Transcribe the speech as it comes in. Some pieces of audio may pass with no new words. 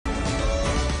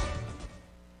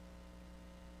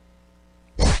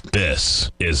This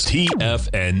is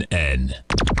TFNN,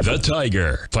 the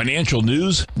Tiger Financial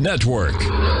News Network.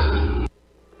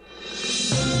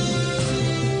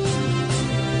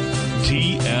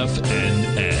 TFNN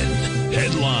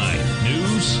Headline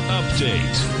News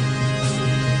Update.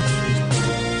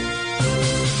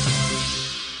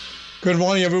 Good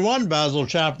morning, everyone. Basil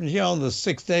Chapman here on the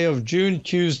 6th day of June,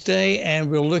 Tuesday,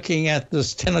 and we're looking at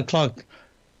this 10 o'clock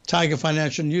Tiger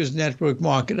Financial News Network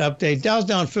market update. Dow's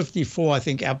down 54. I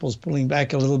think Apple's pulling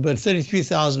back a little bit.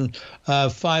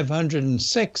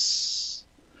 33,506.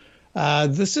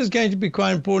 This is going to be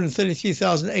quite important.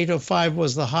 33,805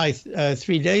 was the high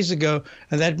 3 days ago,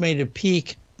 and that made a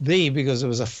peak B because it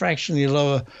was a fractionally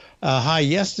lower high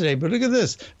yesterday. But look at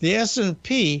this. The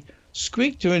S&P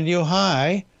squeaked to a new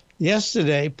high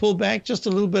yesterday, pulled back just a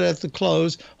little bit at the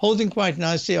close, holding quite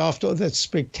nicely after that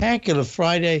spectacular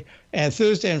Thursday and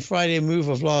Friday move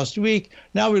of last week.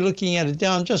 Now we're looking at it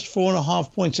down just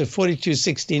 4.5 points at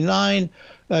 42.69.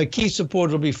 Key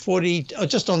support will be 40,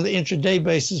 just on the intraday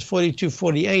basis,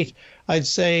 42.48. I'd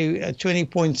say 20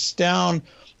 points down.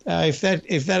 If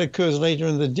that occurs later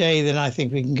in the day, then I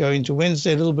think we can go into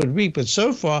Wednesday a little bit weak. But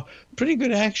so far, pretty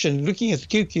good action. Looking at the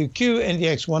QQQ,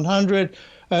 NDX 100.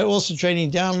 Also trading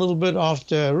down a little bit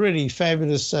after a really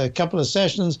fabulous couple of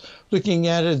sessions. Looking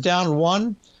at it down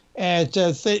one at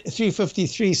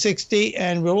 353.60,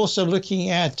 and we're also looking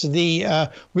at the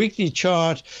weekly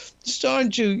chart starting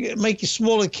to make a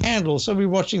smaller candle. So we're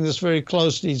watching this very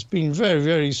closely. It's been very,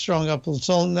 very strong up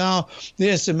until now. The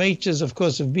SMHs, of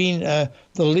course, have been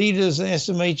the leaders. The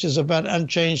SMHs are about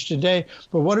unchanged today.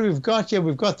 But what we've got here,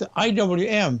 we've got the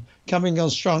IWM coming on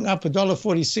strong, up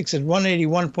 $1.46 at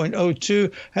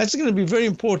 181.02. That's going to be very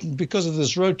important because of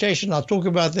this rotation. I'll talk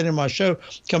about that in my show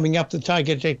coming up, the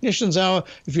Tiger Technicians Hour.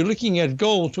 If you're looking at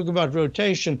gold, talk about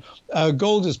rotation.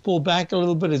 Gold has pulled back a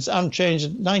little bit. It's unchanged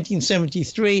at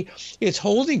 1973. It's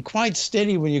holding quite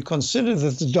steady when you consider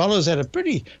that the dollar's had a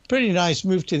pretty nice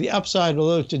move to the upside,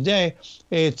 although today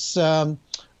it's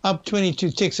up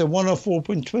 22 ticks at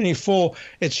 104.24.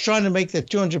 It's trying to make that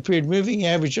 200-period moving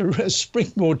average a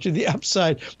springboard to the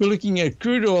upside. We're looking at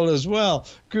crude oil as well.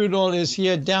 Crude oil is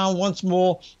here down once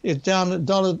more. It's down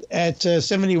 $1 at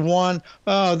 71.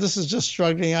 This is just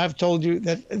struggling. I've told you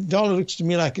that dollar looks to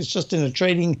me like it's just in a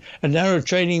narrow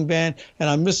trading band, and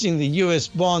I'm missing the U.S.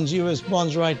 bonds. U.S.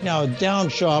 bonds right now are down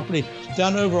sharply,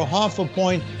 down over 0.5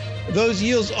 point. Those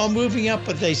yields are moving up,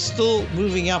 but they're still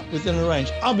moving up within a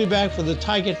range. I'll be back for the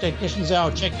Tiger Technicians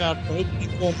Hour. Check out my opening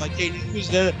call, my daily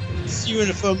newsletter. See you in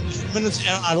a few minutes.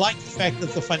 And I like the fact that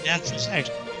the financials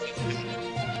actually moving.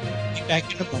 Be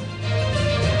back in a moment.